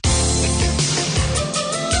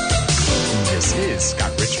This is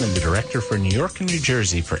Scott Richmond, the director for New York and New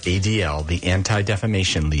Jersey for ADL, the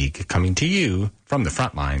Anti-Defamation League, coming to you from the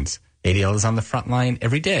front lines. ADL is on the front line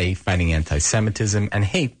every day fighting anti-Semitism and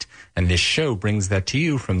hate, and this show brings that to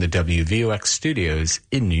you from the WVOX studios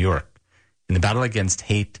in New York. In the battle against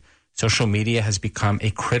hate, social media has become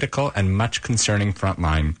a critical and much concerning front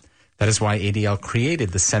line. That is why ADL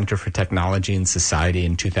created the Center for Technology and Society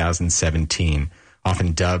in 2017.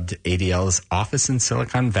 Often dubbed ADL's office in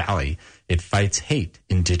Silicon Valley, it fights hate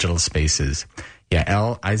in digital spaces.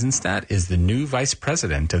 Yael Eisenstadt is the new vice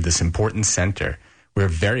president of this important center. We're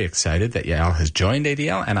very excited that Yael has joined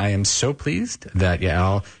ADL, and I am so pleased that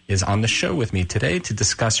Yael is on the show with me today to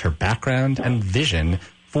discuss her background and vision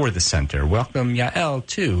for the center. Welcome, Yael,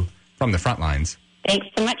 to From the Front Lines. Thanks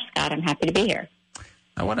so much, Scott. I'm happy to be here.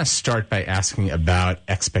 I want to start by asking about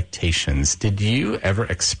expectations. Did you ever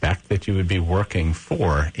expect that you would be working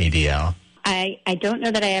for ADL? I don't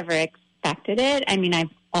know that I ever expected it. I mean, I've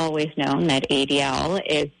always known that ADL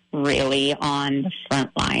is really on the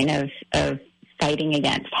front line of fighting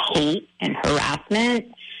against hate and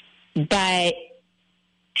harassment. But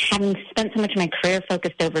having spent so much of my career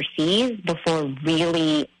focused overseas before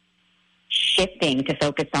really shifting to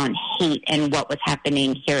focus on hate and what was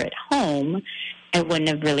happening here at home, I wouldn't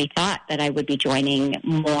have really thought that I would be joining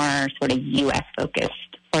more sort of U.S.-focused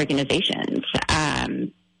organizations.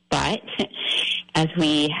 But as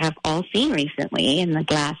we have all seen recently in the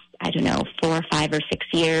last, 4, 5, or 6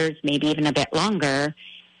 years, maybe even a bit longer,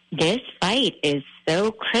 this fight is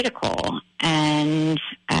so critical. And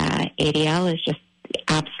ADL is just the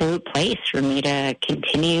absolute place for me to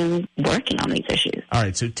continue working on these issues. All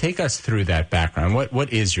right, so take us through that background.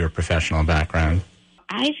 What is your professional background?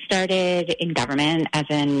 I started in government as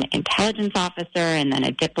an intelligence officer and then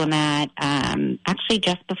a diplomat, actually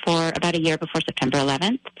just about a year before September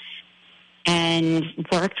 11th, and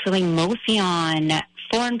worked really mostly on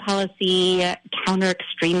foreign policy,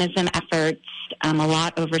 counter-extremism efforts, a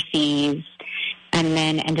lot overseas, and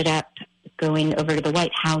then ended up going over to the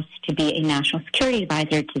White House to be a national security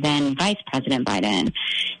advisor to then Vice President Biden.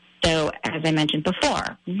 So, as I mentioned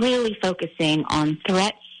before, really focusing on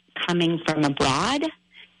threats coming from abroad,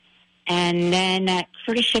 and then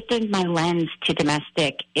sort of shifted my lens to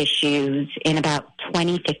domestic issues in about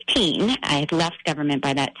 2015. I had left government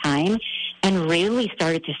by that time and really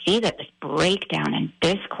started to see that this breakdown in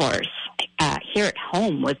discourse here at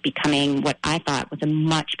home was becoming what I thought was a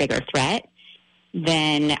much bigger threat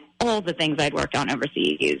than all the things I'd worked on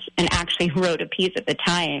overseas, and actually wrote a piece at the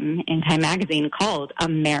time in Time magazine called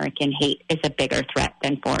 "American Hate is a Bigger Threat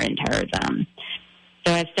Than Foreign Terrorism."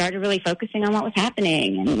 So I started really focusing on what was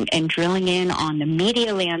happening and drilling in on the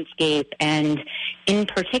media landscape, and in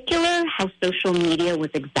particular how social media was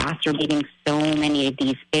exacerbating so many of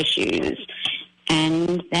these issues.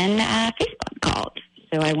 And then Facebook called.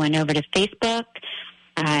 So I went over to Facebook.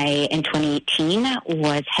 In 2018,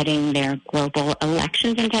 was heading their global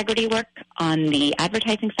elections integrity work on the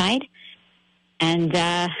advertising side. And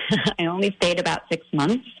I only stayed about 6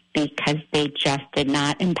 months because they just did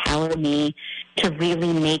not empower me to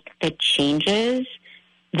really make the changes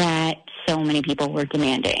that so many people were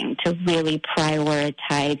demanding, to really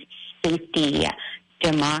prioritize safety,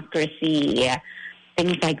 democracy,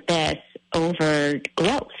 things like this over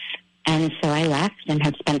growth. And so I left and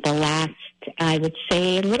have spent the last, I would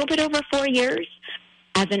say, a little bit over 4 years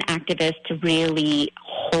as an activist to really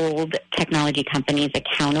hold technology companies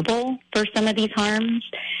accountable for some of these harms.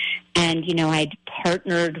 And, I'd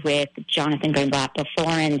partnered with Jonathan Greenblatt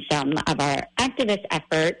before in some of our activist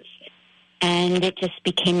efforts, and it just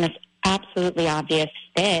became this absolutely obvious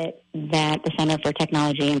fit that the Center for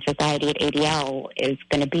Technology and Society at ADL is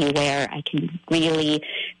going to be where I can really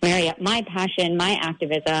marry up my passion, my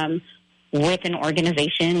activism, with an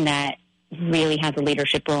organization that really has a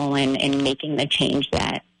leadership role in making the change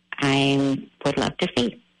that I would love to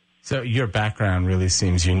see. So your background really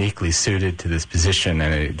seems uniquely suited to this position,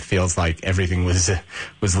 and it feels like everything was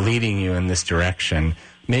leading you in this direction.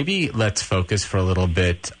 Maybe let's focus for a little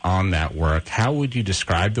bit on that work. How would you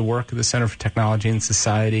describe the work of the Center for Technology and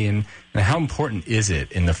Society, and how important is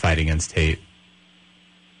it in the fight against hate?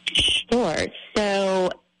 Sure.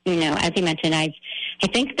 So, as you mentioned, I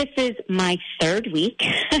think this is my third week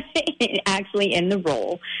actually in the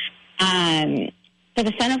role. So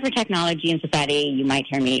the Center for Technology and Society, you might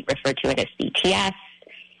hear me refer to it as CTS.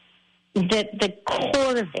 The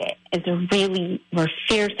core of it is we're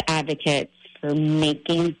fierce advocates for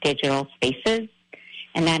making digital spaces,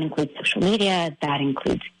 and that includes social media, that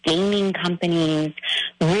includes gaming companies,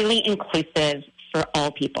 really inclusive for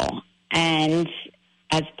all people. And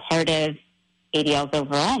as part of ADL's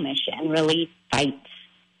overall mission, really fights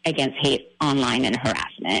against hate online and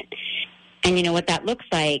harassment. And, you know, what that looks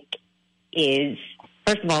like is,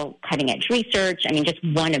 first of all, cutting-edge research. I mean, just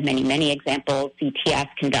one of many, many examples. CTS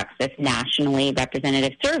conducts this nationally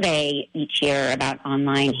representative survey each year about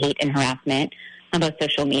online hate and harassment on both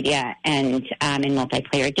social media and in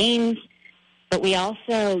multiplayer games. But we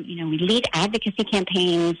also, you know, we lead advocacy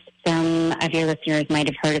campaigns. Some of your listeners might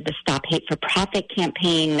have heard of the Stop Hate for Profit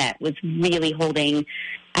campaign that was really holding,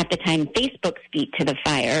 at the time, Facebook's feet to the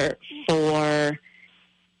fire for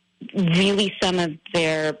really some of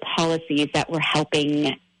their policies that were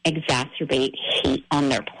helping exacerbate hate on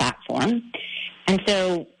their platform. And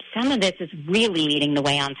so some of this is really leading the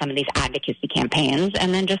way on some of these advocacy campaigns.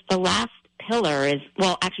 And then just the last pillar is,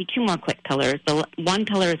 well, actually two more quick pillars. The one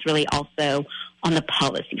pillar is really also on the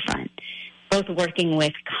policy front, both working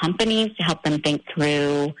with companies to help them think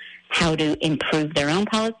through how to improve their own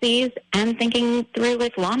policies and thinking through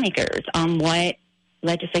with lawmakers on what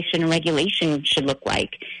legislation and regulation should look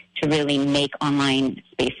like to really make online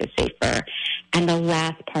spaces safer. And the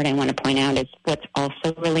last part I want to point out is what's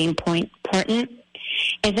also really important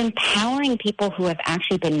is empowering people who have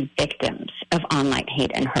actually been victims of online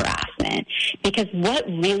hate and harassment. Because what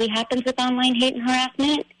really happens with online hate and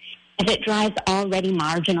harassment is it drives already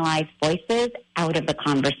marginalized voices out of the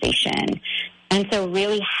conversation. And so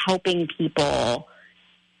really helping people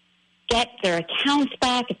get their accounts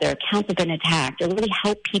back if their accounts have been attacked, or really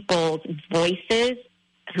help people's voices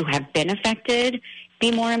who have been affected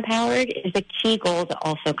be more empowered is a key goal to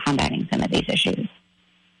also combating some of these issues.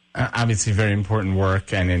 Obviously very important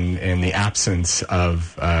work, and in the absence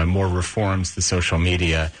of more reforms to social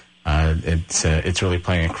media, it's really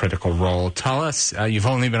playing a critical role. Tell us, you've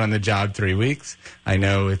only been on the job 3 weeks. I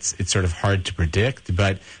know it's sort of hard to predict,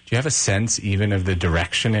 but do you have a sense even of the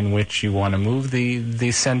direction in which you want to move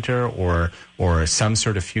the center, or some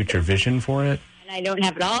sort of future vision for it? And I don't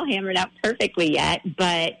have it all hammered out perfectly yet,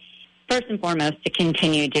 but first and foremost, to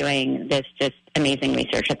continue doing this just amazing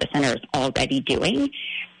research that the center is already doing.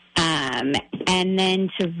 And then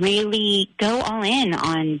to really go all in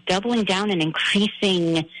on doubling down and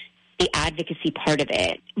increasing the advocacy part of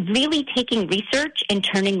it, really taking research and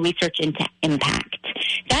turning research into impact.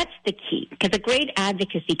 That's the key, because a great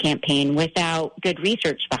advocacy campaign without good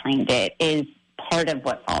research behind it is part of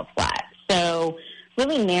what falls flat. So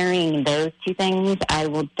really marrying those two things, I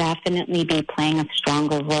will definitely be playing a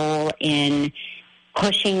stronger role in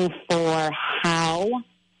pushing for how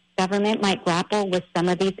government might grapple with some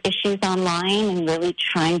of these issues online, and really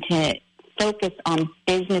trying to focus on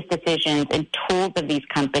business decisions and tools of these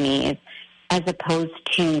companies as opposed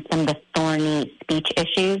to some of the thorny speech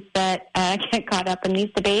issues that get caught up in these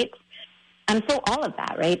debates. So all of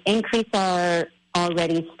that, right? Increase our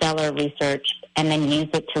already stellar research and then use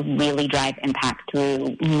it to really drive impact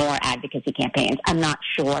through more advocacy campaigns. I'm not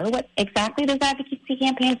sure what exactly those advocacy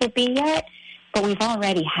campaigns will be yet, but we've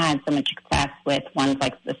already had so much success with ones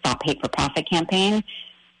like the Stop Hate for Profit campaign.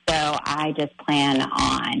 So I just plan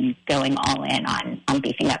on going all in on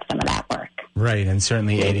beefing up some of that work. Right, and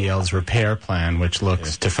certainly ADL's repair plan, which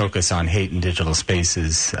looks to focus on hate in digital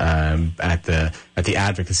spaces at the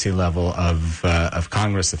advocacy level of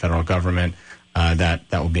Congress, the federal government. That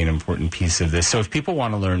will be an important piece of this. So if people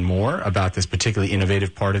want to learn more about this particularly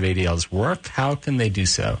innovative part of ADL's work, how can they do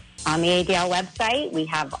so? On the ADL website, we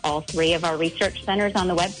have all three of our research centers on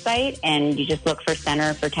the website, and you just look for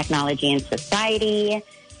Center for Technology and Society.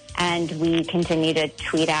 And we continue to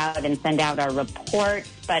tweet out and send out our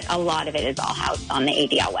reports, but a lot of it is all housed on the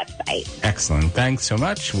ADL website. Excellent. Thanks so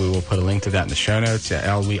much. We will put a link to that in the show notes.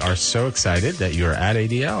 Elle, we are so excited that you're at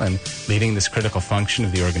ADL and leading this critical function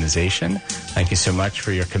of the organization. Thank you so much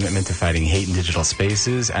for your commitment to fighting hate in digital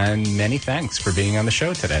spaces, and many thanks for being on the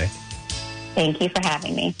show today. Thank you for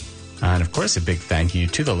having me. And, of course, a big thank you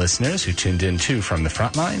to the listeners who tuned in, too, from the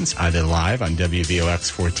front lines, either live on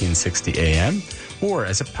WVOX 1460 AM or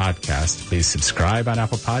as a podcast. Please subscribe on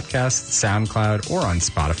Apple Podcasts, SoundCloud, or on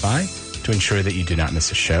Spotify to ensure that you do not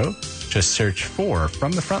miss a show. Just search for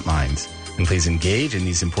From the Front Lines. And please engage in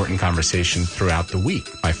these important conversations throughout the week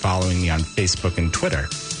by following me on Facebook and Twitter.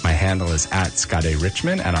 My handle is @Scott A.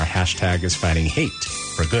 Richmond, and our hashtag is Fighting Hate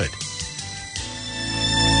for Good.